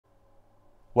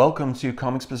Welcome to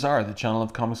Comics Bazaar, the channel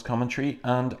of comics commentary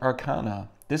and arcana.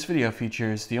 This video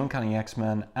features the Uncanny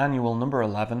X-Men annual number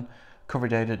 11, cover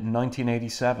dated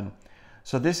 1987.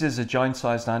 So this is a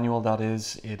giant-sized annual, that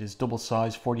is, it is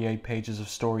double-sized, 48 pages of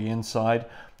story inside.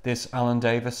 This Alan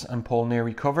Davis and Paul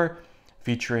Neary cover,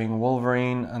 featuring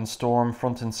Wolverine and Storm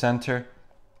front and center.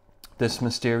 This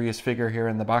mysterious figure here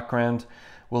in the background,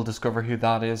 we'll discover who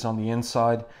that is on the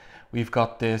inside. We've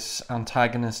got this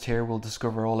antagonist here, we'll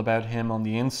discover all about him on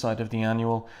the inside of the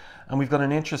annual. And we've got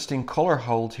an interesting colour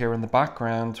hold here in the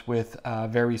background with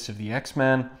various of the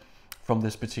X-Men from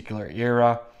this particular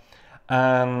era.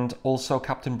 And also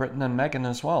Captain Britain and Megan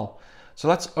as well. So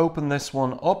let's open this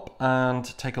one up and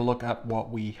take a look at what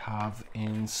we have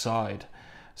inside.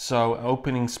 So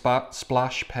opening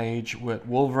splash page with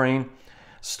Wolverine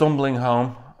stumbling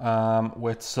home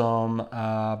with some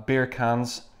beer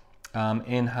cans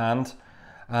in hand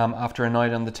after a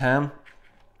night on the town,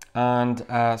 and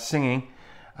singing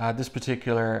this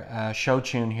particular show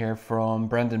tune here from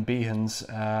Brendan Behan's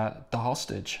The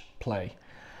Hostage play.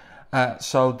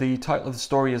 So the title of the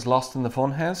story is Lost in the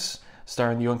Funhouse,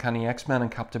 starring the Uncanny X-Men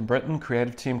and Captain Britain.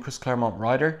 Creative team Chris Claremont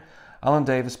writer, Alan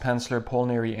Davis penciler, Paul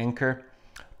Neary inker,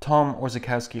 Tom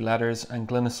Orzechowski letters, and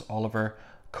Glynis Oliver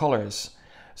colors.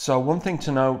 So one thing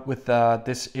to note with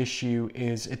this issue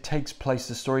is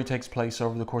the story takes place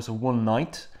over the course of one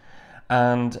night,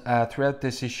 and throughout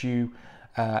this issue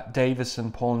Davis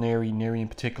and Paul Neary in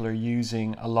particular,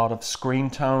 using a lot of screen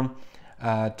tone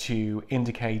to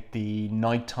indicate the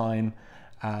nighttime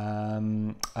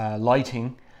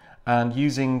lighting, and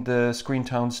using the screen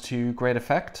tones to great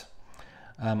effect,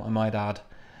 I might add.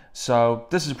 So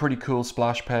this is a pretty cool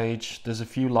splash page. There's a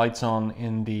few lights on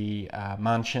in the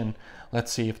mansion.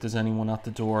 Let's see if there's anyone at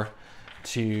the door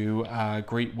to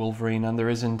greet Wolverine, and there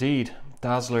is indeed.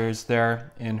 Dazzler is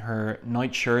there in her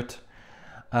nightshirt,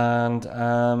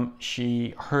 and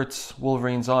she hurts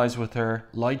Wolverine's eyes with her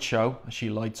light show as she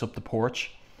lights up the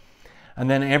porch. And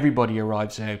then everybody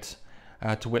arrives out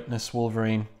to witness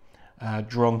Wolverine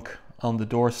drunk on the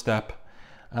doorstep.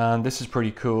 And this is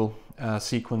pretty cool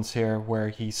sequence here where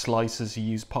he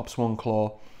pops one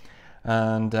claw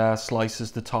and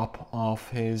slices the top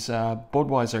off his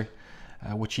Budweiser,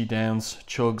 which he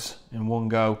chugs in one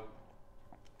go,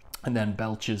 and then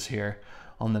belches here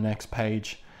on the next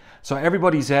page. So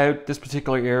everybody's out. This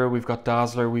particular era, we've got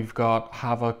Dazzler, we've got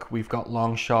Havoc, we've got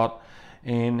Longshot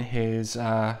in his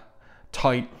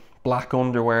tight black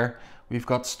underwear. We've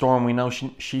got Storm. We know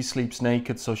she sleeps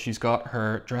naked, so she's got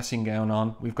her dressing gown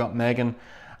on. We've got Megan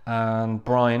and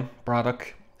Brian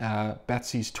Braddock,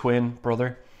 Betsy's twin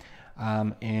brother,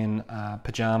 in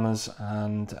pajamas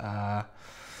and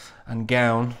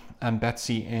gown, and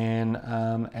Betsy in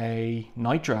a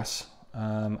nightdress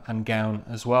and gown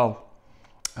as well,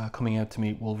 coming out to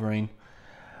meet Wolverine.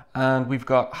 And we've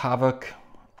got Havoc,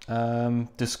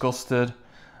 disgusted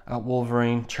at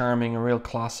Wolverine, charming, a real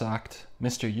class act.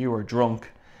 Mr. You are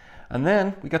drunk. And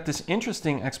then we got this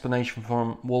interesting explanation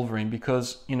from Wolverine,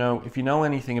 because, you know, if you know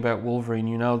anything about Wolverine,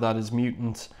 you know that his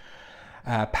mutant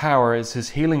power is his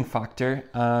healing factor,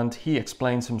 and he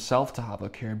explains himself to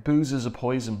Havoc here. Booze is a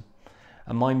poison,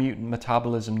 and my mutant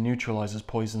metabolism neutralizes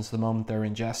poisons the moment they're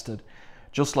ingested,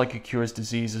 just like it cures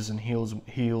diseases and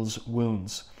heals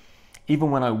wounds.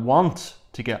 Even when I want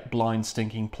to get blind,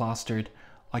 stinking, plastered,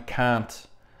 I can't.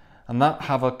 And that,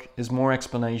 Havoc, is more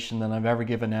explanation than I've ever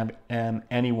given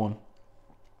anyone.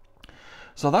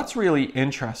 So that's really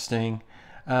interesting.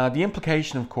 The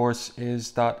implication, of course,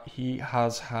 is that he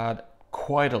has had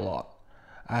quite a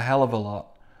hell of a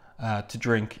lot to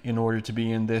drink in order to be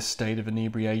in this state of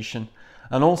inebriation.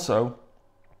 And also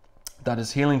that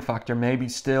his healing factor may be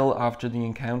still after the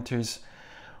encounters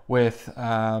with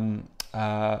Lady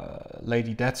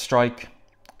Deathstrike,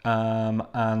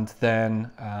 and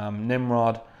then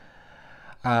Nimrod,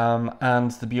 and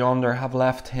the Beyonder have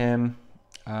left him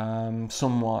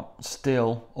somewhat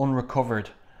still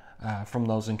unrecovered from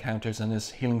those encounters, and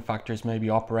his healing factors may be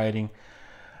operating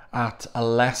at a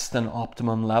less than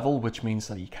optimum level, which means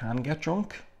that he can get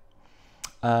drunk.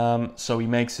 So he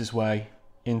makes his way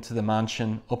into the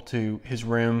mansion, up to his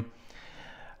room.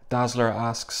 Dazzler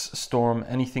asks Storm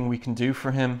anything we can do for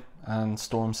him, and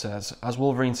Storm says, as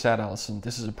Wolverine said, Allison,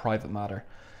 this is a private matter.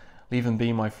 Leave him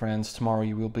be, my friends. Tomorrow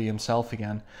he will be himself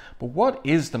again. But what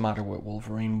is the matter with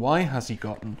Wolverine? Why has he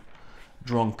gotten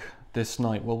drunk this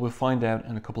night? Well, we'll find out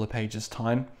in a couple of pages'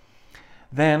 time.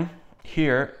 Then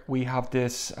here we have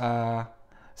this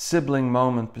sibling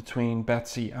moment between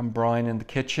Betsy and Brian in the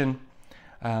kitchen.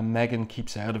 Megan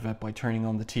keeps out of it by turning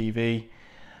on the TV,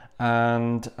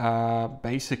 and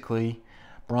basically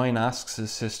Brian asks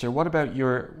his sister, what about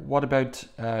your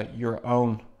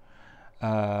own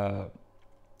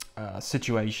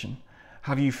situation?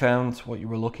 Have you found what you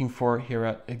were looking for here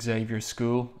at Xavier's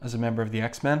school as a member of the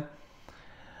X-Men?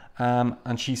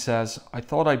 And she says, I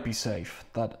thought I'd be safe,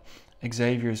 that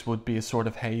Xavier's would be a sort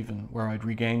of haven where I'd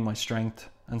regain my strength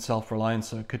and self-reliance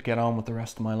so I could get on with the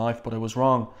rest of my life, but I was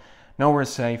wrong. Nowhere is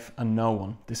safe and no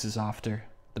one. This is after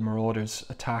the Marauders'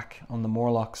 attack on the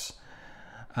Morlocks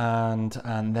and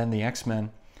then the X-Men.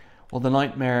 Will the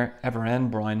nightmare ever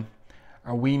end, Brian?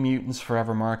 Are we mutants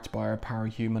forever marked by our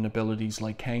parahuman abilities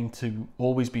like Kane to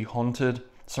always be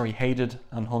hated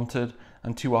and hunted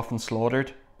and too often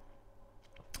slaughtered?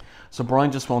 So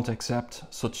Brian just won't accept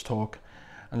such talk,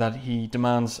 and that he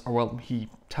demands, or well, he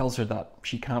tells her that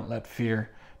she can't let fear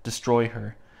destroy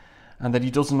her, and that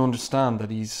he doesn't understand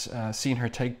that he's seen her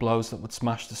take blows that would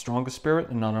smash the strongest spirit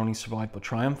and not only survive but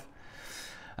triumph.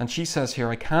 And she says here,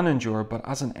 I can endure, but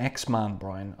as an X-Man,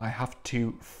 Brian, I have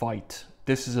to fight.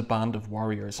 This is a band of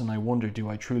warriors, and I wonder, do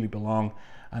I truly belong?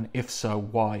 And if so,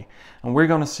 why? And we're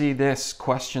going to see this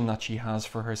question that she has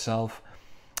for herself,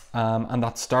 and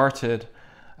that started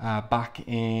back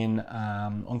in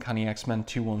Uncanny X-Men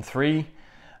 213,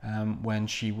 when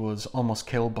she was almost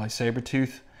killed by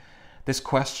Sabretooth. This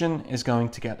question is going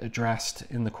to get addressed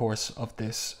in the course of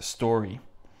this story.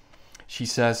 She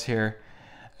says here,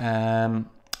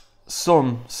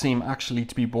 some seem actually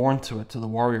to be born to it, to the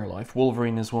warrior life.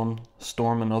 Wolverine is one,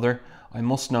 Storm another. I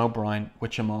must know, Brian,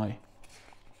 which am I?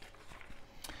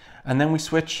 And then we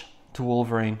switch to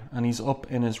Wolverine, and he's up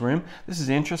in his room. This is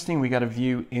interesting. We get a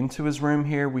view into his room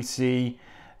here. We see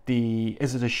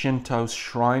is it a Shinto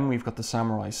shrine? We've got the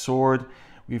samurai sword.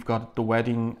 We've got the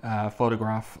wedding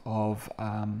photograph of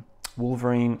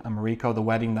Wolverine and Mariko, the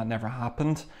wedding that never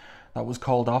happened. That was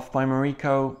called off by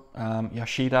Mariko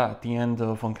Yashida at the end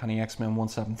of Uncanny X-Men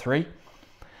 173.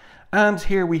 And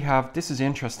here we have, this is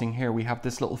interesting here, we have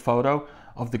this little photo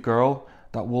of the girl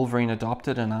that Wolverine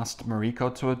adopted and asked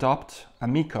Mariko to adopt,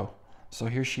 Amiko. So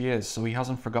here she is, so he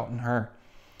hasn't forgotten her.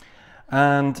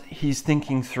 And he's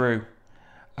thinking through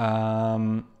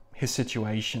his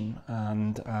situation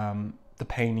and the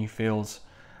pain he feels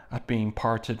at being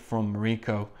parted from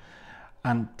Mariko.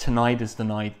 And tonight is the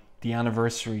night, the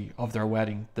anniversary of their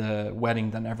wedding, the wedding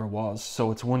that never was.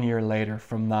 So it's 1 year later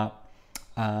from that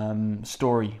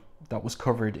story that was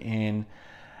covered in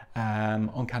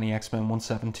Uncanny X-Men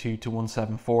 172 to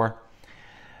 174.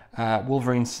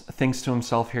 Wolverine thinks to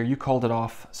himself here, you called it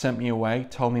off, sent me away,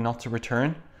 told me not to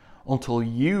return, until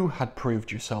you had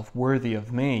proved yourself worthy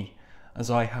of me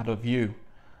as I had of you.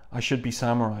 I should be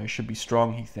samurai, I should be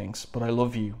strong, he thinks, but I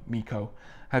love you, Miko.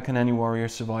 How can any warrior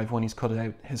survive when he's cut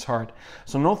out his heart?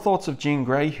 So no thoughts of Jean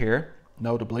Grey here,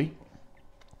 notably.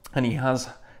 And he has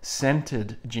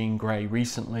scented Jean Grey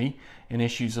recently in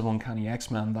issues of Uncanny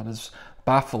X-Men that has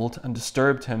baffled and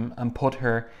disturbed him and put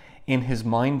her in his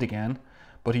mind again.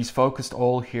 But he's focused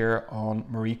all here on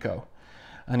Mariko.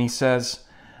 And he says,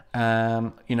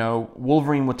 you know,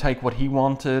 Wolverine would take what he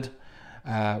wanted,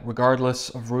 regardless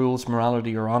of rules,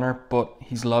 morality or honor, but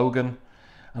he's Logan.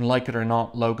 And like it or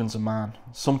not, Logan's a man.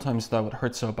 Sometimes though it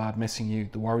hurts so bad missing you.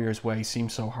 The warrior's way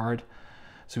seems so hard.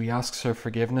 So he asks her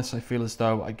forgiveness. I feel as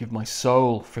though I'd give my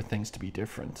soul for things to be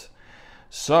different.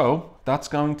 So that's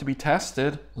going to be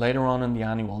tested later on in the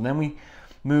annual. And then we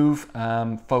move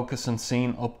focus and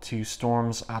scene up to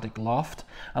Storm's attic loft.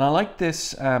 And I like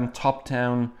this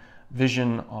top-down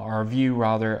vision, or view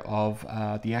rather, of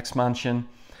the X-Mansion.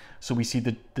 So we see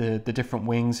the different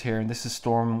wings here, and this is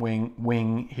Storm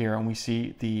wing here, and we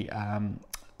see the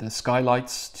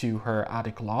skylights to her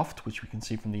attic loft, which we can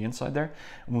see from the inside there,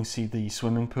 and we see the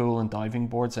swimming pool and diving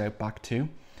boards out back too.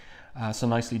 So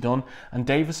nicely done. And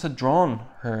Davis had drawn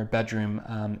her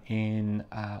bedroom in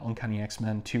Uncanny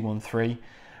X-Men 213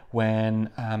 when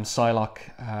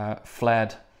Psylocke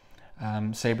fled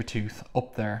Sabretooth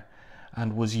up there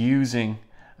and was using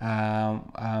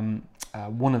one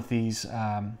of these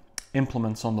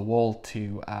implements on the wall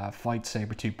to fight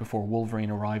Sabretooth before Wolverine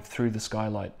arrived through the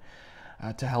skylight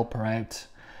to help her out.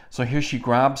 So here she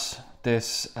grabs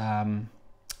this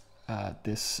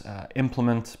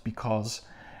implement because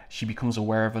she becomes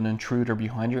aware of an intruder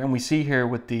behind her. And we see here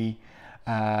with the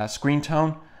screen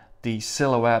tone, the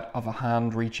silhouette of a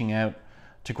hand reaching out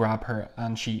to grab her,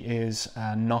 and she is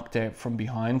knocked out from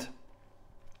behind.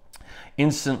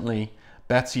 Instantly,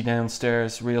 Betsy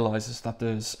downstairs realizes that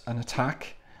there's an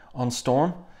attack on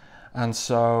Storm, and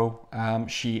so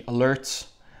she alerts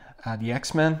the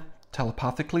X-Men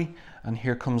telepathically, and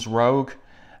here comes Rogue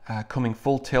coming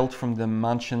full tilt from the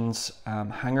mansion's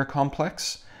hangar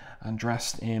complex, and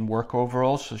dressed in work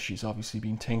overalls, so she's obviously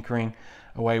been tinkering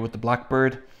away with the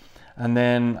Blackbird. And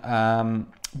then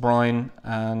Brian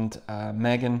and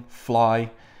Megan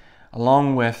fly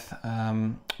along with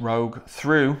Rogue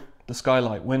through the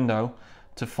skylight window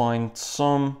to find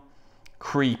some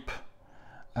creep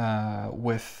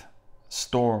with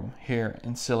Storm here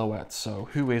in silhouette. So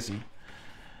who is he?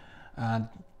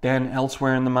 Then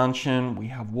elsewhere in the mansion, we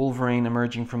have Wolverine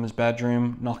emerging from his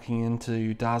bedroom, knocking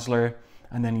into Dazzler,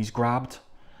 and then he's grabbed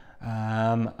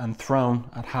and thrown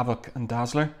at Havoc and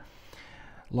Dazzler.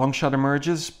 Longshot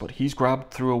emerges, but he's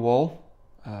grabbed through a wall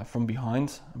from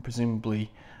behind and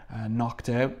presumably knocked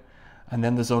out. And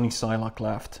then there's only Psylocke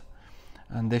left.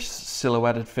 And this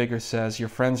silhouetted figure says, "Your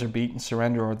friends are beaten,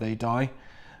 surrender or they die."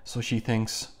 So she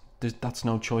thinks that's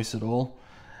no choice at all.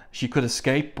 She could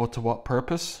escape, but to what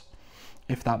purpose?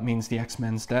 If that means the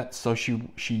X-Men's death. So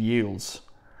she yields,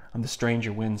 and the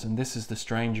Stranger wins. And this is the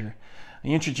Stranger.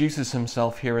 He introduces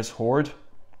himself here as Horde.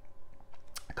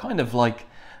 Kind of like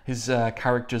his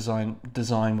character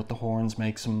design with the horns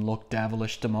makes him look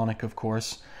devilish, demonic, of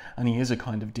course. And he is a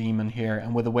kind of demon here.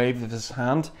 And with a wave of his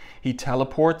hand, he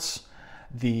teleports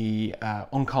the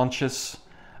unconscious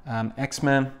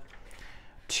X-Men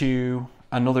to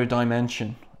another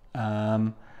dimension.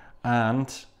 And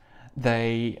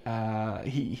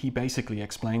he basically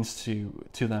explains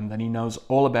to them that he knows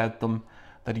all about them,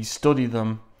 that he's studied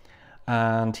them,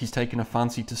 and he's taken a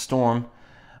fancy to Storm,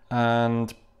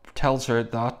 and tells her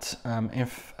that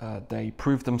if they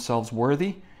prove themselves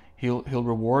worthy, he'll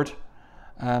reward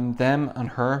them and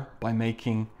her by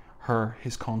making her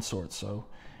his consort. So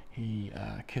he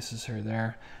kisses her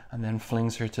there and then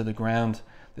flings her to the ground.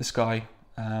 This guy,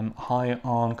 high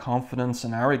on confidence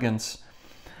and arrogance,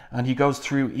 and he goes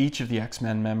through each of the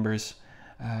X-Men members,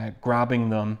 grabbing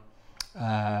them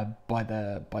by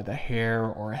the hair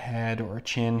or a head or a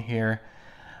chin here,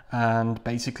 and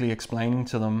basically explaining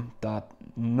to them that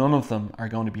none of them are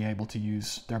going to be able to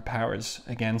use their powers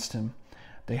against him.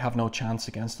 They have no chance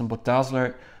against him. But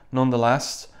Dazzler,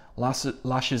 nonetheless,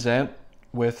 lashes out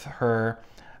with her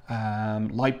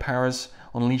light powers,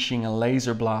 unleashing a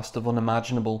laser blast of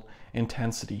unimaginable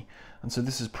intensity. And so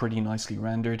this is pretty nicely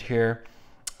rendered here,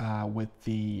 with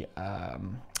the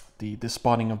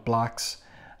spotting of blacks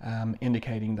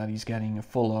indicating that he's getting a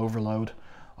full overload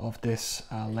of this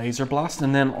laser blast.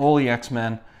 And then all the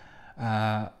X-Men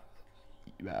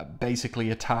basically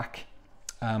attack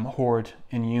Horde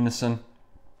in unison.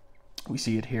 We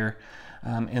see it here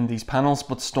in these panels,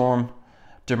 but Storm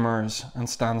demurs and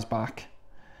stands back,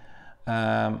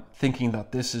 thinking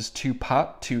that this is too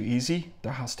easy.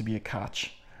 There has to be a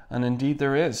catch. And indeed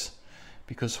there is,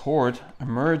 because Horde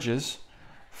emerges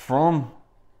from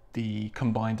the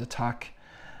combined attack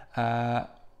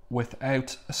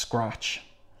without a scratch.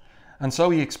 And so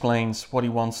he explains what he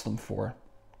wants them for.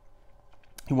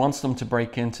 He wants them to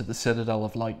break into the Citadel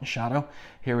of Light and Shadow.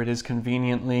 Here it is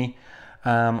conveniently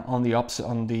on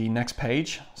the next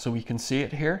page, so we can see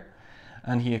it here.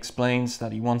 And he explains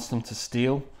that he wants them to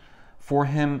steal for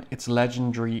him its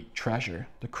legendary treasure,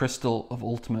 the Crystal of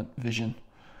Ultimate Vision.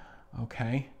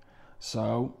 Okay,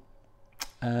 so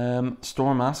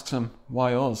Storm asks him,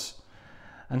 "Why us?"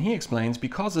 And he explains,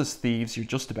 "Because as thieves, you're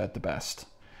just about the best.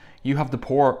 You have the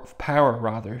power,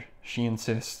 rather," she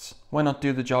insists. "Why not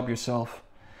do the job yourself?"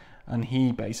 And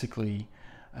he basically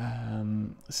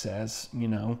says, you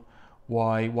know,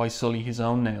 why sully his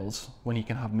own nails when he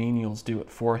can have menials do it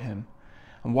for him?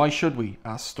 "And why should we?"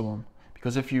 asks Storm.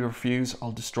 "Because if you refuse,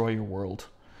 I'll destroy your world."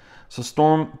 So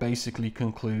Storm basically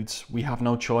concludes, we have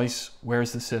no choice.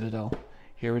 Where's the Citadel?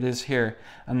 Here it is here.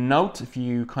 And note, if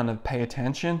you kind of pay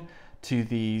attention to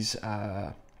these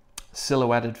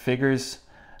silhouetted figures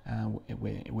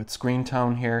with screen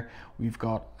tone here, we've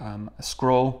got a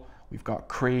Skrull, we've got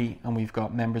Kree, and we've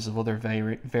got members of other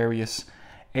various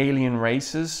alien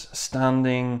races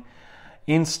standing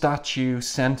in statue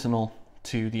sentinel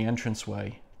to the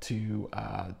entranceway to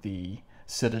the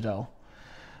Citadel.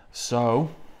 So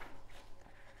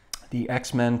the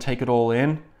X-Men take it all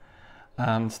in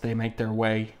and they make their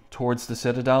way towards the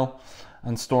Citadel,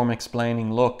 and Storm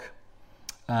explaining, look,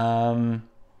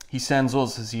 he sends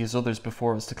us as he has others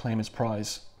before us to claim his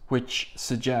prize, which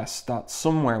suggests that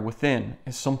somewhere within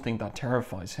is something that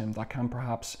terrifies him, that can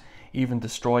perhaps even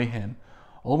destroy him.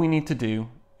 All we need to do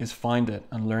is find it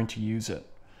and learn to use it.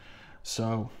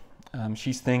 So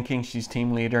she's thinking, she's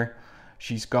team leader,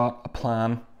 she's got a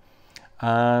plan,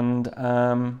 and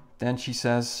then she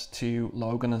says to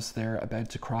Logan as they're about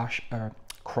to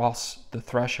cross the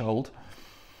threshold,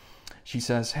 she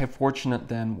says, "How fortunate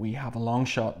then we have a long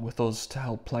shot with us to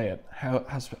help play it.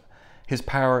 His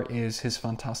power is his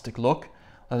fantastic look,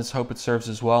 Let us hope it serves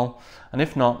as well. And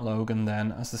if not, Logan,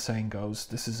 then, as the saying goes,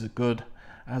 this is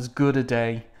as good a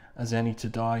day as any to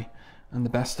die, and the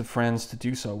best of friends to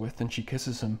do so with. And she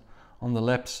kisses him on the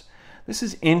lips. This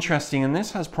is interesting, and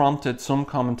this has prompted some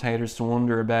commentators to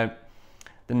wonder about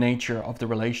the nature of the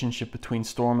relationship between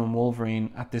Storm and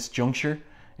Wolverine at this juncture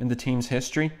in the team's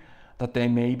history, that they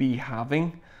may be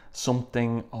having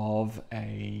something of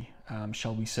a,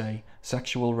 shall we say,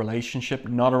 sexual relationship,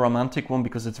 not a romantic one,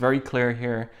 because it's very clear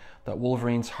here that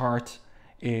Wolverine's heart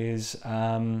is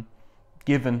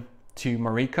given to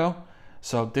Mariko.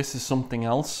 So this is something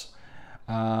else,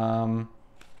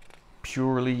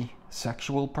 purely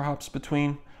sexual perhaps,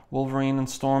 between Wolverine and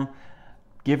Storm.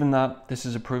 Given that this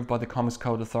is approved by the Comics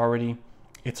Code Authority,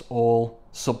 it's all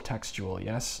subtextual,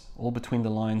 yes, all between the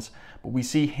lines, but we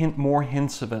see more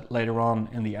hints of it later on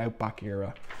in the Outback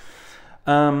era.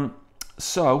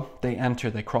 So they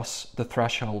enter, they cross the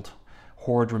threshold,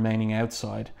 Horde remaining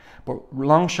outside, but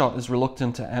Longshot is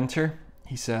reluctant to enter.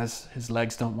 He says his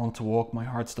legs don't want to walk, my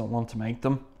hearts don't want to make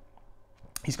them.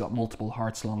 He's got multiple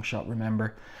hearts, Longshot,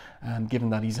 remember, and given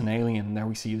that he's an alien, there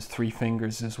we see his 3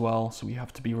 fingers as well, so we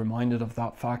have to be reminded of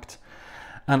that fact.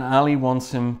 And Ali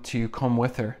wants him to come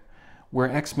with her. We're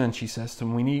X-Men, she says to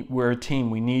him, we're a team,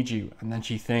 we need you. And then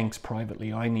she thinks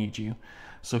privately, I need you.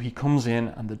 So he comes in,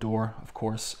 and the door, of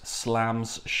course,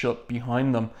 slams shut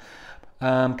behind them.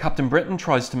 Captain Britain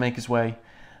tries to make his way,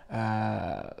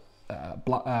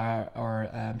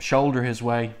 shoulder his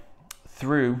way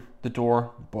through the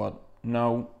door, but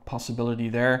no possibility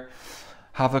there.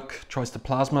 Havoc tries to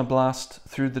plasma blast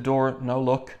through the door, no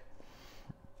luck.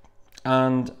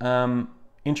 And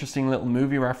interesting little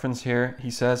movie reference here.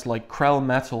 He says, like Krell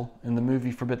metal in the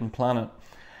movie Forbidden Planet,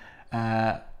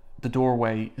 the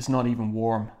doorway is not even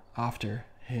warm after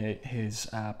his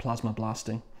plasma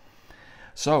blasting.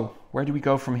 So where do we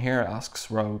go from here,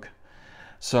 asks Rogue.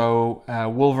 So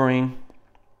Wolverine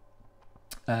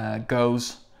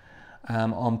goes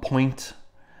on point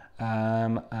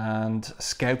and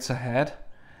scouts ahead,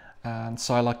 and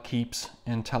Psylocke keeps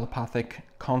in telepathic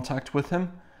contact with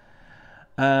him.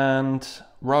 And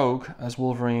Rogue, as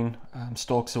Wolverine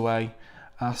stalks away,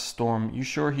 asks Storm, you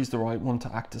sure he's the right one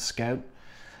to act as scout?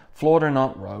 Flawed or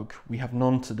not, Rogue, we have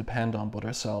none to depend on but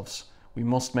ourselves. We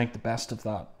must make the best of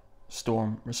that,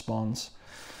 Storm responds.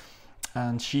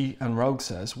 And Rogue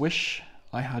says, wish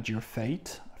I had your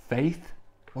faith?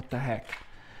 What the heck?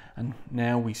 And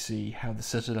now we see how the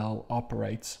Citadel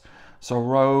operates. So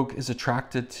Rogue is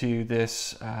attracted to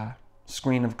this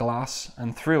screen of glass,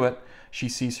 and through it she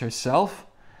sees herself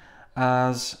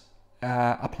as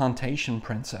a plantation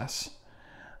princess,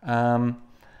 belle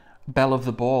of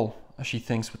the ball, as she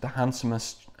thinks, with the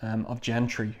handsomest of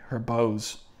gentry, her beaux,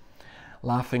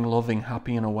 laughing, loving,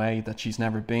 happy in a way that she's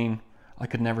never been, I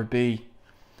could never be.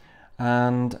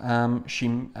 And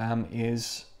she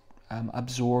is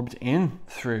absorbed in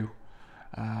through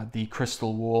the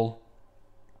crystal wall,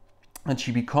 and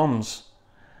she becomes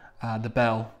the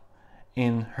belle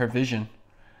in her vision,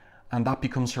 and that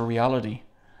becomes her reality.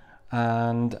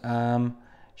 And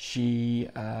she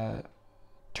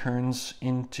turns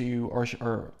into,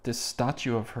 or this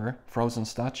statue of her, frozen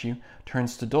statue,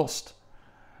 turns to dust,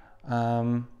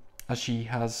 as she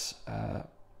has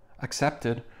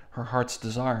accepted her heart's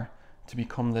desire to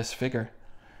become this figure.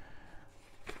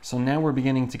 So now we're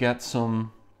beginning to get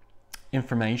some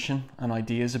information and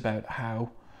ideas about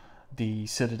how the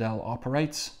Citadel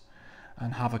operates.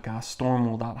 And Havoc asks Storm,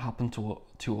 will that happen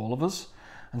to all of us?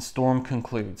 And Storm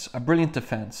concludes, a brilliant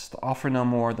defense, to offer no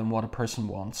more than what a person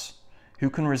wants. Who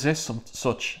can resist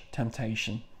such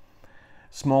temptation?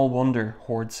 Small wonder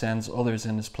Horde sends others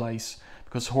in his place,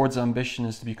 because Horde's ambition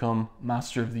is to become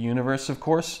master of the universe, of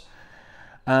course.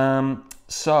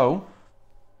 So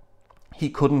he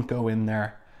couldn't go in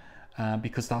there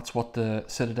because that's what the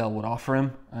Citadel would offer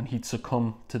him, and he'd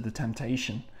succumb to the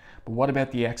temptation. But what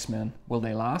about the X-Men? Will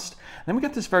they last? And then we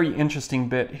get this very interesting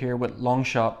bit here with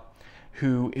Longshot,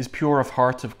 who is pure of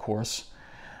heart, of course.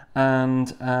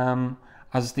 And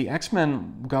as the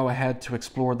X-Men go ahead to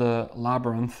explore the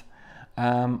labyrinth,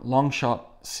 Longshot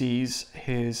sees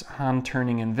his hand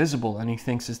turning invisible, and he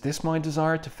thinks, is this my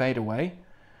desire to fade away?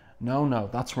 No,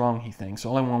 that's wrong, he thinks.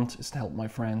 All I want is to help my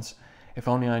friends. If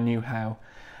only I knew how.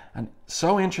 And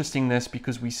so interesting this,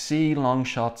 because we see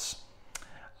Longshot's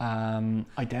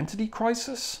identity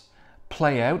crisis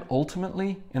play out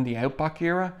ultimately in the Outback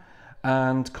era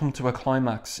and come to a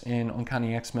climax in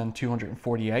Uncanny X-Men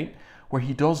 248, where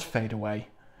he does fade away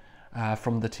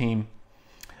from the team.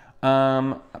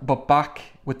 But back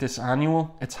with this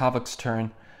annual, it's Havoc's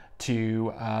turn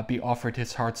to be offered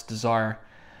his heart's desire.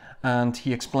 And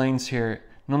he explains here,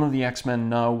 None of the X-Men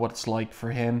know what it's like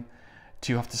for him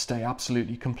to have to stay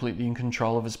absolutely, completely in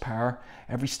control of his power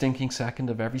every stinking second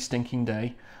of every stinking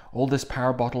day. All this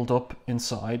power bottled up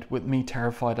inside. With me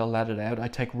terrified I'll let it out. I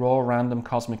take raw, random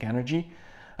cosmic energy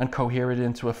and cohere it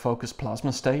into a focused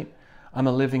plasma state. I'm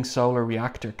a living solar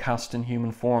reactor cast in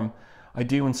human form. I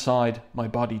do inside my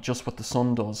body just what the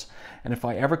sun does. And if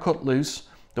I ever cut loose,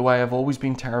 the way I've always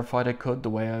been terrified I could, the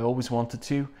way I always wanted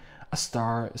to, a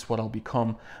star is what I'll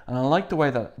become. And I like the way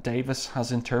that Davis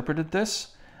has interpreted this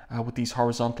with these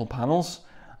horizontal panels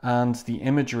and the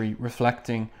imagery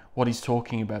reflecting what he's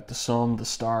talking about, the sun, the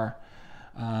star,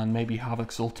 and maybe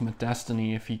Havoc's ultimate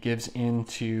destiny if he gives in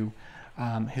to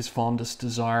his fondest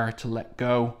desire to let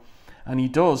go. And he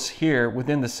does here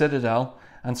within the Citadel,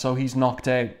 and so he's knocked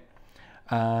out.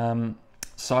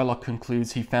 Psylocke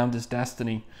concludes he found his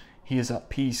destiny. He is at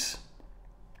peace.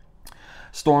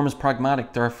 Storm is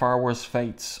pragmatic. There are far worse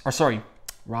fates. Or sorry,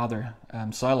 rather,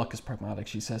 Psylocke is pragmatic.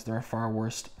 She says there are far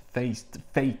worse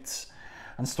fates.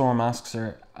 And Storm asks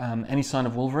her, any sign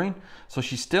of Wolverine? So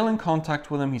she's still in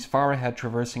contact with him. He's far ahead,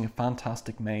 traversing a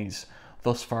fantastic maze,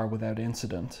 thus far without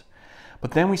incident.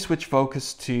 But then we switch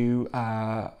focus to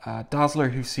Dazzler,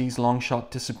 who sees Longshot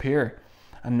disappear,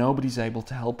 and nobody's able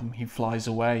to help him. He flies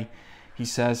away. He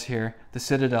says here, the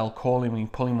Citadel calling me,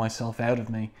 pulling myself out of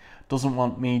me, doesn't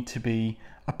want me to be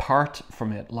apart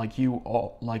from it like you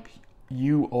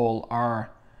all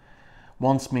are.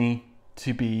 Wants me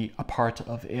to be a part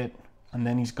of it. And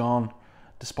then he's gone,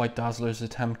 despite Dazzler's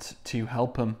attempt to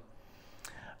help him.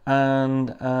 And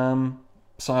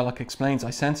Psylocke explains, I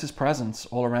sense his presence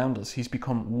all around us. He's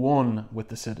become one with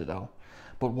the Citadel.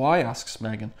 But why, asks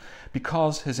Megan.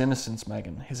 Because his innocence,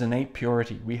 Megan, his innate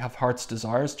purity. We have heart's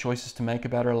desires, choices to make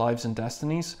about our lives and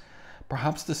destinies.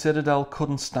 Perhaps the Citadel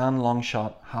couldn't stand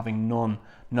Longshot having none,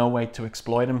 no way to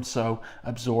exploit him, so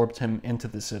absorbed him into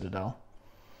the Citadel.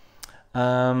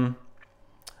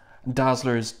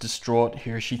 Dazzler is distraught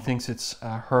here. She thinks it's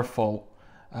her fault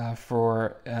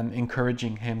for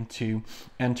encouraging him to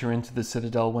enter into the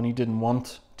Citadel when he didn't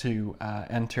want to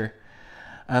enter.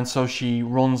 And so she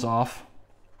runs off,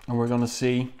 and we're going to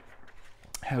see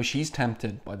how she's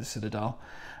tempted by the Citadel.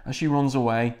 As she runs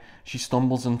away, she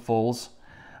stumbles and falls.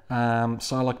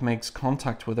 Psylocke makes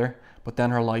contact with her, but then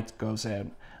her light goes out.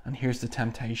 And here's the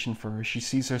temptation for her. She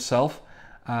sees herself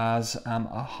as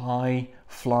a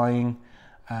high-flying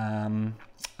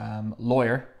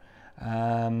lawyer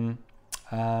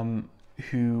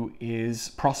who is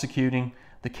prosecuting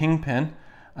the Kingpin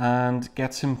and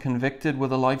gets him convicted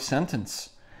with a life sentence,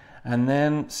 and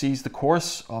then sees the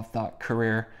course of that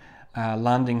career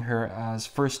landing her as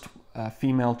first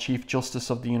female Chief Justice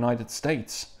of the United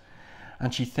States.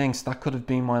 And she thinks that could have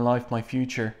been my life, my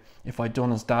future, if I'd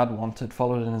done as Dad wanted,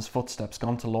 followed in his footsteps,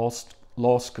 gone to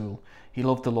law school. He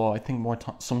loved the law, I think, more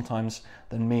sometimes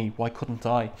than me. Why couldn't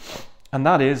I? And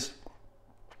that is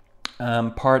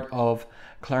part of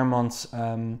Claremont's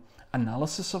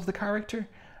analysis of the character,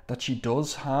 that she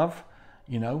does have,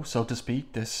 you know, so to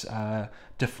speak, this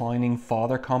defining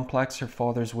father complex. Her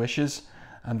father's wishes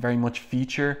very much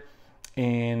feature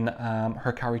in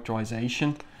her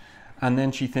characterization. And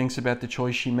then she thinks about the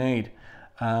choice she made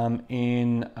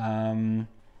in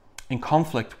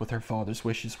conflict with her father's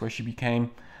wishes, where she became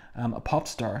a pop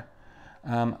star,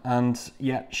 and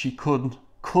yet she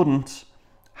couldn't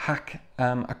hack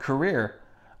a career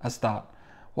as that.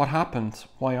 What happened?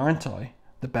 Why aren't I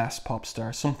the best pop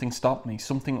star? Something stopped me.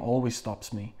 Something always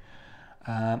stops me.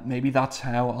 Maybe that's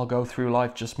how I'll go through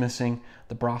life, just missing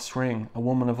the brass ring. A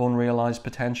woman of unrealized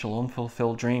potential,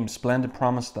 unfulfilled dreams, splendid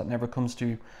promise that never comes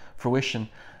to fruition.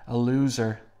 A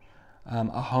loser,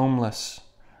 a homeless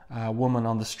woman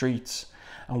on the streets.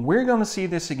 And we're going to see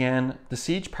this again. The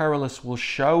Siege Perilous will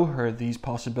show her these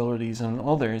possibilities and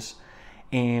others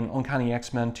in Uncanny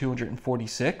X-Men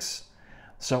 246.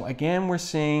 So again, we're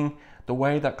seeing the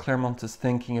way that Claremont is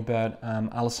thinking about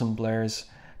Alison Blair's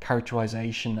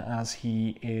characterization as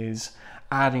he is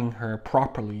adding her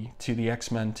properly to the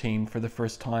X-Men team for the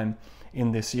first time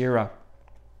in this era.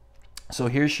 So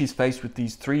here she's faced with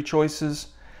these three choices.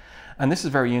 And this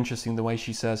is very interesting, the way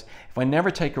she says, if I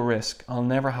never take a risk, I'll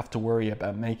never have to worry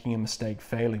about making a mistake,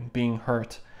 failing, being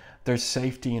hurt. There's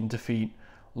safety in defeat,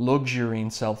 luxury in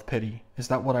self-pity. Is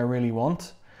that what I really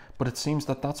want? But it seems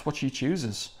that that's what she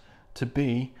chooses, to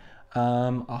be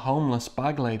a homeless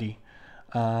bag lady,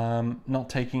 not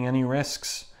taking any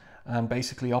risks and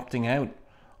basically opting out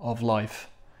of life.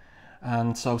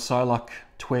 And so Psylocke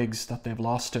twigs that they've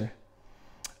lost her.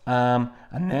 And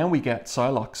now we get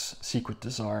Psylocke's secret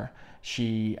desire.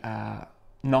 She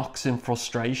knocks in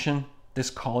frustration this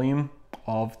column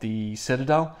of the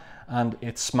Citadel, and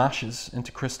it smashes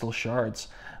into crystal shards.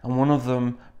 And one of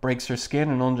them breaks her skin,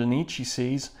 and underneath she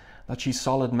sees that she's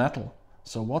solid metal.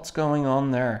 So what's going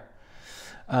on there?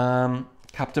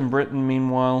 Captain Britain,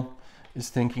 meanwhile, is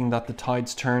thinking that the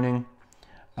tide's turning.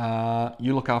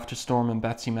 You look after Storm and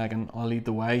Betsy, Megan. I'll lead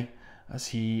the way, as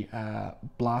he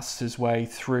blasts his way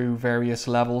through various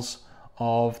levels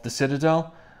of the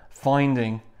Citadel,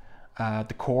 finding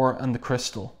the core and the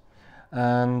crystal.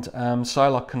 And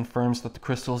Psylocke confirms that the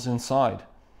crystal is inside.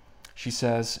 She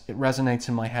says, "It resonates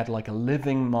in my head like a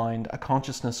living mind, a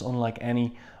consciousness unlike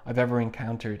any I've ever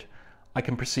encountered. I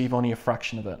can perceive only a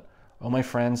fraction of it. Oh, my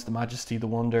friends, the majesty, the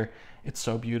wonder, it's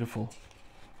so beautiful."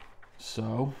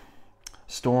 So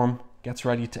Storm gets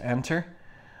ready to enter,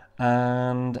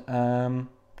 and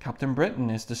Captain Britain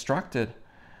is distracted.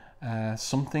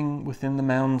 Something within the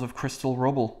mound of crystal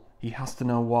rubble. He has to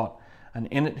know what. And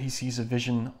in it he sees a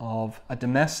vision of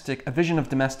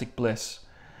domestic bliss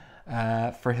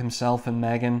for himself and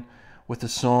Megan, with a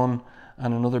son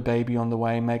and another baby on the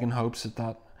way. Megan hopes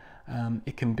that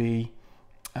it can be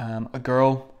a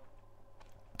girl,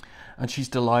 and she's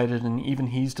delighted, and even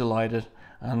he's delighted.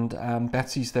 And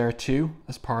Betsy's there too,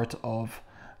 as part of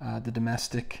the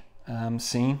domestic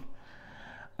scene.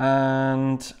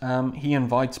 And he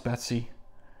invites Betsy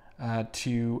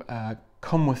to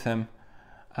come with him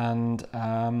and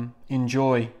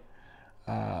enjoy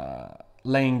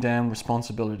laying down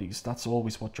responsibilities. That's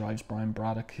always what drives Brian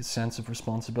Braddock, his sense of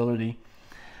responsibility.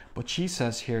 But she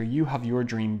says here, "You have your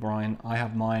dream, Brian, I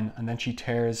have mine." And then she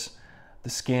tears the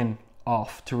skin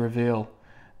off to reveal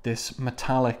this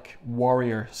metallic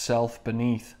warrior self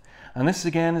beneath. And this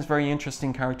again is very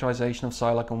interesting characterization of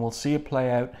Psylocke, and we'll see it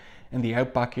play out in the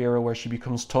Outback era, where she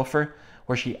becomes tougher,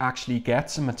 where she actually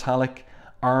gets a metallic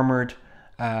armored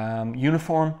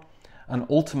uniform, and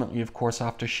ultimately, of course,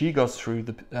 after she goes through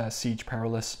the Siege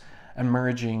Perilous,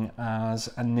 emerging as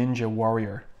a ninja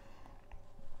warrior.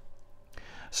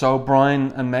 So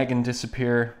Brian and Megan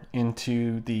disappear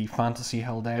into the fantasy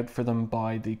held out for them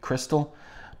by the crystal,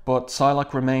 but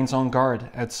Psylocke remains on guard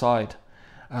outside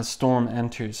as Storm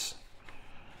enters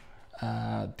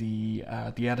the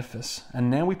edifice. And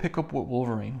now we pick up with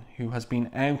Wolverine, who has been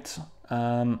out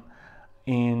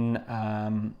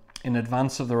in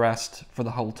advance of the rest for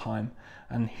the whole time.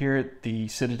 And here the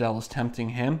Citadel is tempting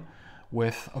him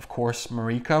with, of course,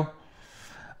 Mariko.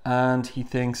 And he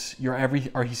thinks,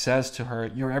 he says to her,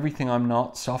 "You're everything I'm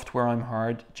not, soft where I'm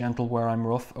hard, gentle where I'm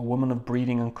rough, a woman of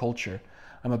breeding and culture.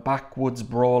 I'm a backwoods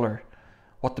brawler.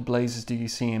 What the blazes do you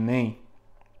see in me?"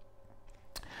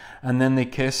 And then they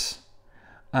kiss,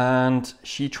 and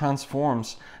she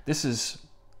transforms. This is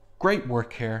great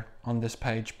work here on this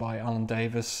page by Alan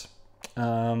Davis.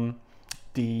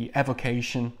 The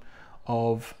evocation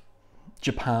of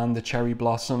Japan, the cherry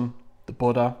blossom, the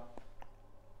Buddha,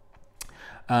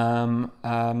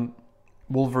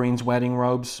 Wolverine's wedding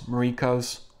robes,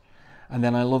 Mariko's, and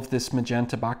then I love this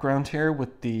magenta background here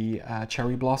with the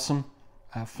cherry blossom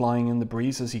flying in the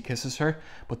breeze as he kisses her.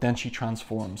 But then she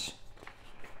transforms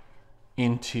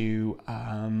into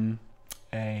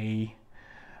a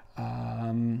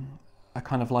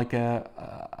kind of like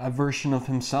a version of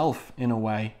himself in a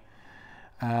way.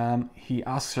 He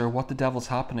asks her, "What the devil's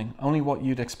happening?" "Only what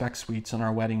you'd expect, sweets, on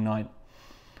our wedding night."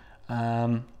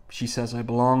 She says, "I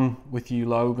belong with you,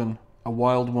 Logan, a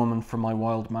wild woman for my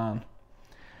wild man."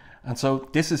 And so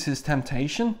this is his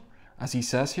temptation, as he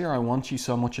says here, "I want you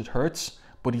so much it hurts,"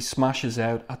 but he smashes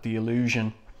out at the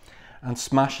illusion and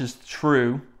smashes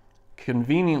through,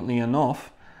 conveniently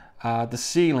enough, the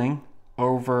ceiling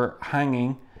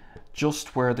overhanging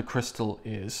just where the crystal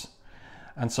is.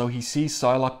 And so he sees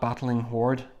Psylocke battling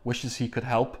Horde, wishes he could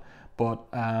help, but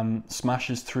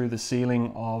smashes through the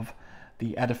ceiling of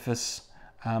the edifice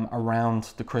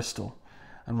around the crystal.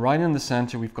 And right in the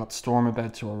center we've got Storm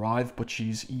about to arrive, but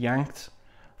she's yanked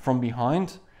from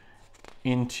behind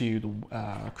into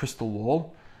the crystal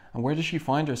wall. And where does she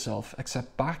find herself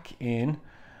except back in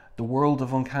the world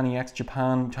of Uncanny X,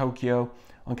 Japan, Tokyo,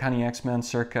 Uncanny X-Men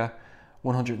circa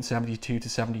 172 to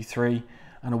 73,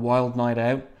 and a wild night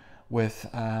out with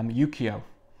Yukio.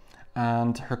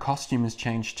 And her costume is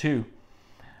changed too.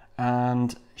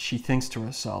 And she thinks to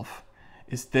herself,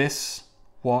 is this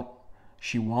what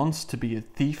she wants? To be a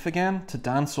thief again? To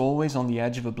dance always on the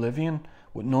edge of oblivion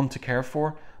with none to care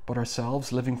for but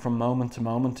ourselves, living from moment to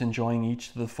moment, enjoying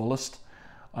each to the fullest?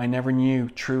 I never knew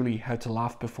truly how to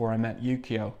laugh before I met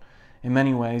Yukio. In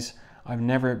many ways, I've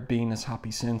never been as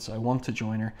happy since. I want to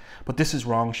join her. But this is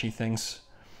wrong, she thinks.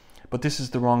 But this is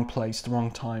the wrong place, the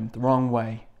wrong time, the wrong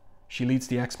way. She leads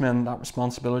the X-Men, that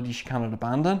responsibility she cannot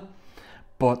abandon.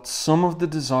 but some of the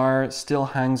desire still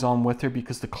hangs on with her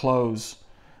because the clothes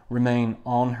remain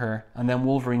on her. And then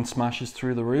Wolverine smashes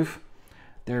through the roof.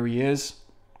 There he is.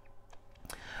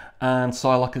 And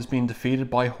Psylocke has been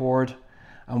defeated by Horde,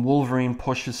 and Wolverine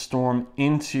pushes Storm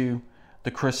into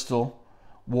the crystal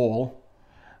wall,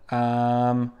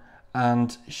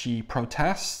 and she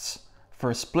protests.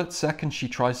 For a split second she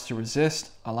tries to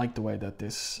resist. I like the way that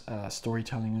this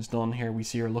storytelling is done here. We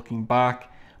see her looking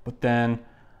back, but then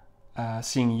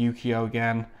seeing Yukio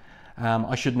again.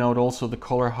 I should note also the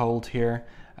color hold here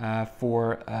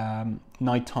for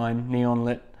nighttime, neon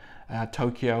lit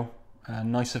Tokyo.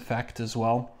 Nice effect as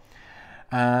well.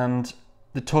 And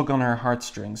the tug on her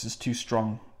heartstrings is too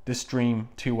strong. This dream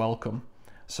too welcome.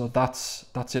 So that's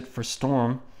it for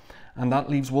Storm. And that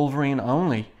leaves Wolverine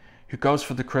only, who goes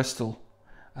for the crystal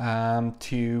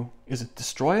to, is it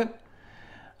destroy it?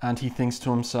 And he thinks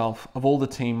to himself, of all the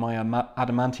team, my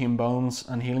adamantium bones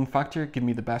and healing factor give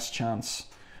me the best chance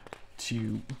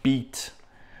to beat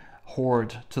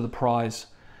Horde to the prize.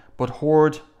 But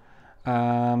Horde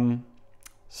hits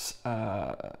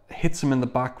him in the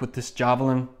back with this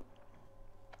javelin,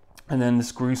 and then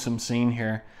this gruesome scene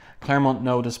here. Claremont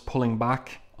noticed pulling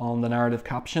back on the narrative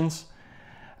captions.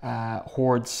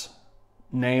 Horde's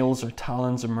nails or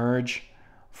talons emerge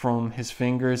from his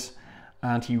fingers,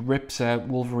 and he rips out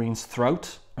Wolverine's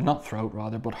throat, or not throat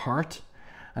rather, but heart.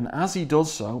 And as he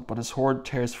does so, but as Horde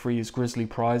tears free his grisly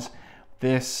prize,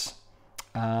 this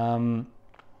drop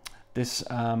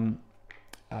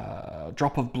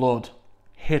of blood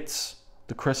hits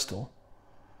the crystal,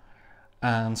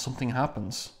 and something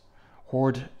happens.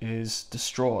 Horde is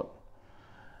distraught.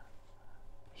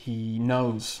 He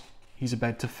knows he's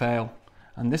about to fail,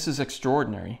 and this is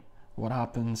extraordinary. What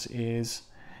happens is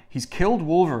he's killed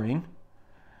Wolverine,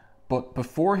 but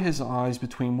before his eyes,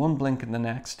 between one blink and the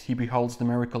next, he beholds the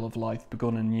miracle of life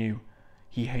begun anew.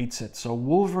 He hates it. So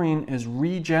Wolverine is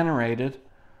regenerated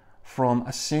from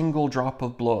a single drop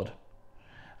of blood.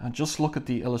 And just look at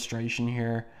the illustration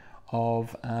here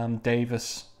of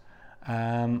Davis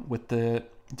with the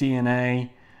DNA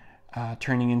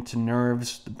turning into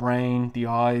nerves, the brain, the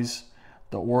eyes,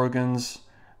 the organs,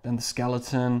 then the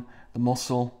skeleton, the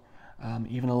muscle,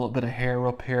 even a little bit of hair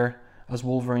up here as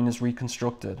Wolverine is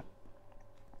reconstructed.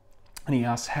 And he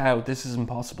asks, how? This is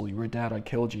impossible. You were dead. I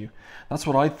killed you. That's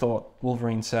what I thought,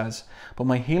 Wolverine says. But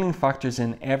my healing factor's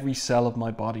in every cell of my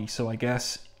body, so I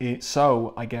guess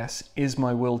is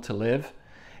my will to live.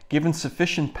 Given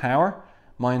sufficient power,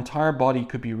 my entire body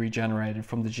could be regenerated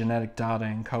from the genetic data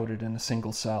encoded in a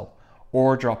single cell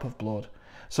or drop of blood.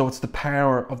 So it's the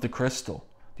power of the crystal,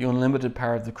 the unlimited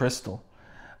power of the crystal,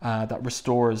 that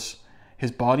restores his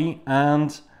body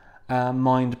and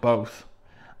mind both.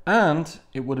 And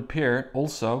it would appear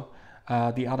also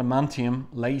the adamantium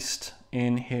laced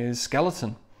in his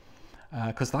skeleton,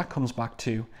 because that comes back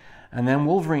too. And then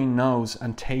Wolverine knows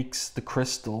and takes the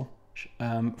crystal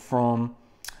from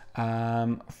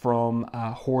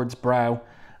Horde's brow,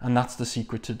 and that's the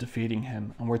secret to defeating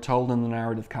him. And we're told in the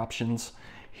narrative captions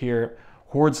here,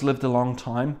 Horde's lived a long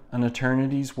time, an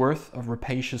eternity's worth of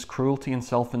rapacious cruelty and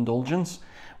self-indulgence.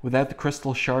 Without the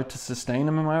crystal shard to sustain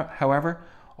him, however,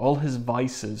 all his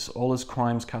vices, all his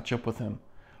crimes catch up with him.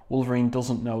 Wolverine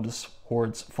doesn't notice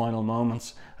Horde's final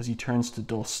moments as he turns to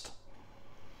dust.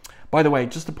 By the way,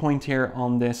 just a point here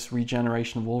on this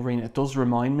regeneration of Wolverine, it does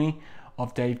remind me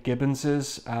of Dave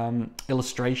Gibbons's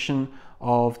illustration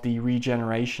of the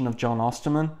regeneration of John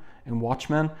Osterman in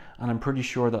Watchmen, and I'm pretty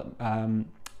sure that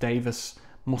Davis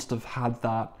must have had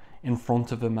that in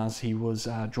front of him as he was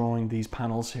drawing these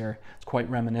panels here. It's quite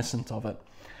reminiscent of it.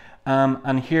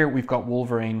 And here we've got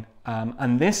Wolverine,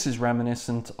 and this is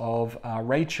reminiscent of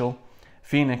Rachel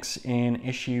Phoenix in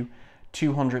issue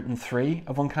 203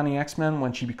 of Uncanny X-Men,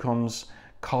 when she becomes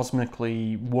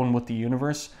cosmically one with the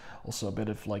universe. Also a bit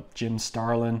of like Jim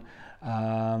Starlin,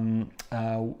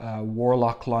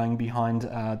 Warlock lying behind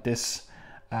these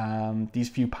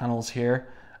few panels here.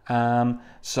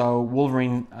 So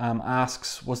Wolverine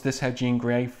asks, was this how Jean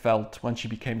Grey felt when she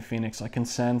became Phoenix? I can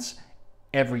sense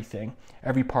everything,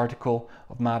 every particle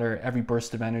of matter, every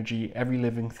burst of energy, every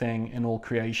living thing in all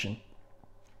creation.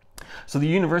 So the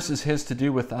universe is his to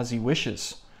do with as he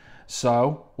wishes.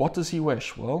 So what does he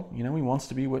wish? Well, you know, he wants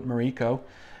to be with Mariko,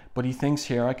 but he thinks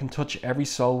here, I can touch every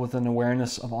soul with an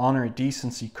awareness of honor,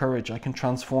 decency, courage. I can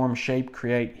transform, shape,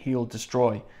 create, heal,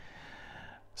 destroy.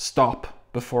 Stop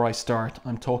before I start.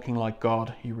 I'm talking like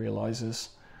God, he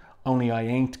realizes. Only I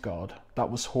ain't God. That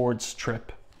was Horde's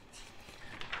trip.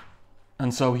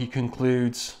 And so he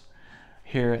concludes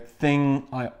here, thing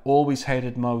I always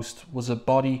hated most was a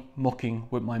body mucking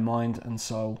with my mind and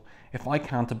soul. If I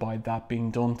can't abide that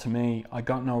being done to me, I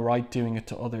got no right doing it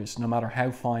to others, no matter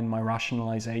how fine my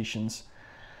rationalizations.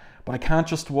 But I can't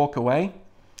just walk away,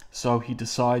 so he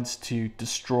decides to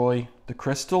destroy the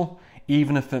crystal,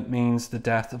 even if it means the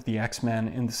death of the X-Men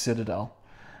in the Citadel,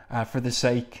 for the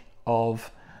sake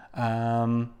of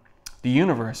the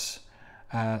universe,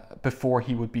 before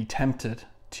he would be tempted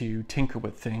to tinker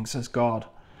with things as God.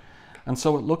 And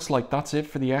so it looks like that's it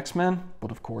for the X-Men,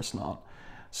 but of course not.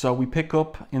 So we pick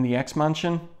up in the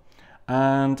X-Mansion,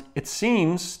 and it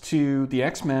seems to the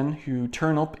X-Men, who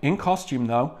turn up in costume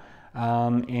though,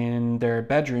 in their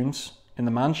bedrooms in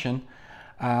the mansion,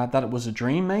 that it was a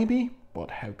dream maybe,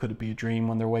 but how could it be a dream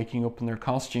when they're waking up in their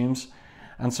costumes?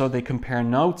 And so they compare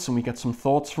notes, and we get some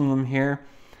thoughts from them here,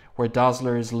 where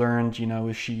Dazzler has learned, you know,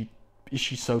 is she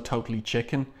so totally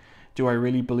chicken? Do I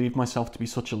really believe myself to be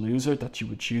such a loser that you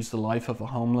would choose the life of a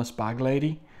homeless bag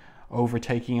lady over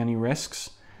taking any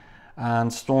risks?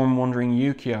 And Storm wondering,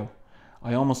 Yukio,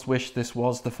 I almost wish this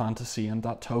was the fantasy and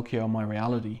that Tokyo my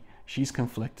reality. She's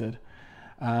conflicted.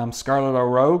 Scarlet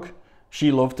O'Rogue,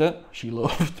 she loved it. She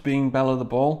loved being Belle of the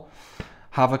Ball.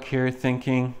 Havoc here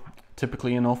thinking,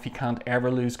 typically enough, he can't ever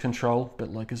lose control, a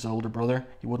bit like his older brother.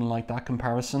 You wouldn't like that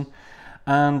comparison.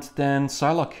 And then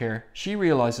Psylocke here, she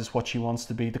realizes what she wants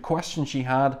to be. The question she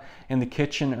had in the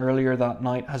kitchen earlier that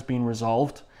night has been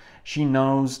resolved. She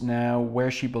knows now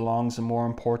where she belongs, and more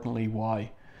importantly,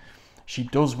 why. She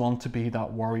does want to be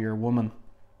that warrior woman.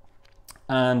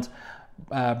 And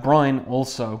Brian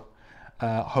also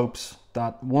hopes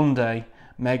that one day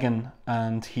Megan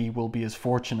and he will be as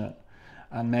fortunate.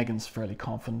 And Megan's fairly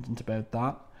confident about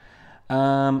that.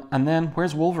 And then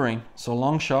where's Wolverine? So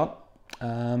Longshot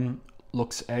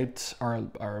looks out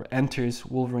or enters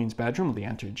Wolverine's bedroom. They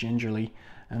enter gingerly,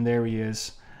 and there he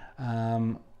is,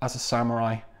 as a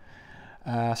samurai,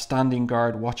 standing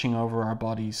guard, watching over our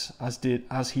bodies,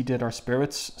 as he did our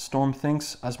spirits. Storm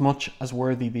thinks, as much as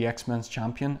worthy the X-Men's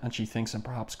champion, and she thinks, and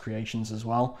perhaps creations as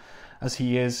well, as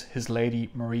he is his lady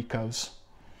Mariko's.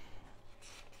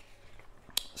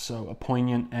 So a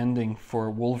poignant ending for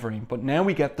Wolverine. But now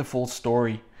we get the full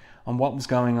story on what was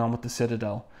going on with the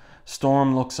Citadel.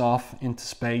 Storm looks off into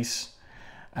space.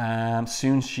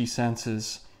 Soon she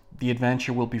senses the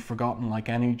adventure will be forgotten like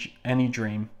any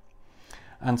dream.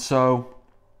 And so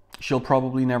she'll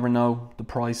probably never know the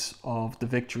price of the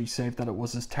victory, save that it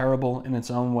was as terrible in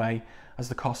its own way as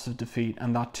the cost of defeat.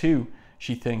 And that too,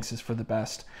 she thinks, is for the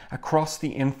best. Across the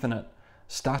infinite,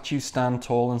 statues stand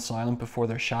tall and silent before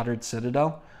their shattered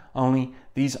citadel. Only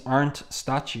these aren't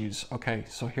statues. Okay,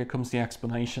 so here comes the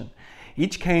explanation.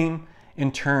 Each came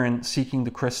in turn seeking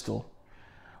the crystal,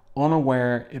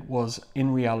 unaware it was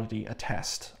in reality a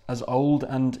test, as old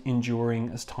and enduring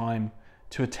as time,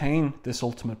 to attain this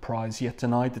ultimate prize, yet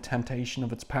denied the temptation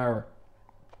of its power,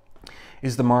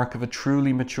 is the mark of a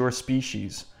truly mature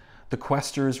species. The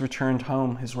quester is returned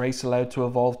home, his race allowed to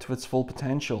evolve to its full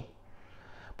potential.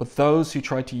 But those who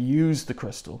try to use the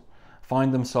crystal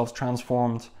find themselves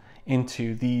transformed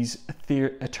into these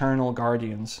eternal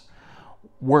guardians.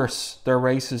 Worse, their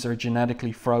races are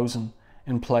genetically frozen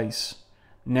in place,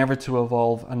 never to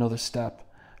evolve another step,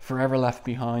 forever left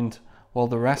behind while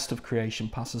the rest of creation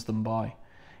passes them by.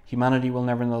 Humanity will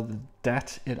never know the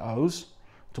debt it owes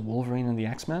to Wolverine and the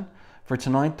X-Men. For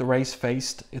tonight, the race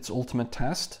faced its ultimate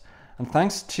test, and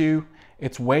thanks to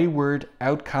its wayward,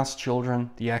 outcast children,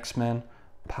 the X-Men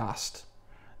passed.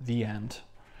 The end.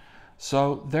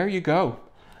 So there you go.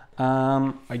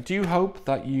 I do hope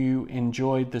that you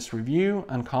enjoyed this review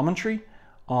and commentary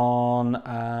on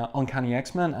Uncanny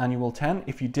X-Men Annual 10.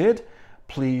 If you did,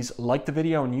 please like the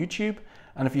video on YouTube,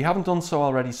 and if you haven't done so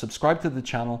already, subscribe to the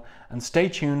channel and stay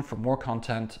tuned for more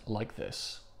content like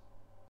this.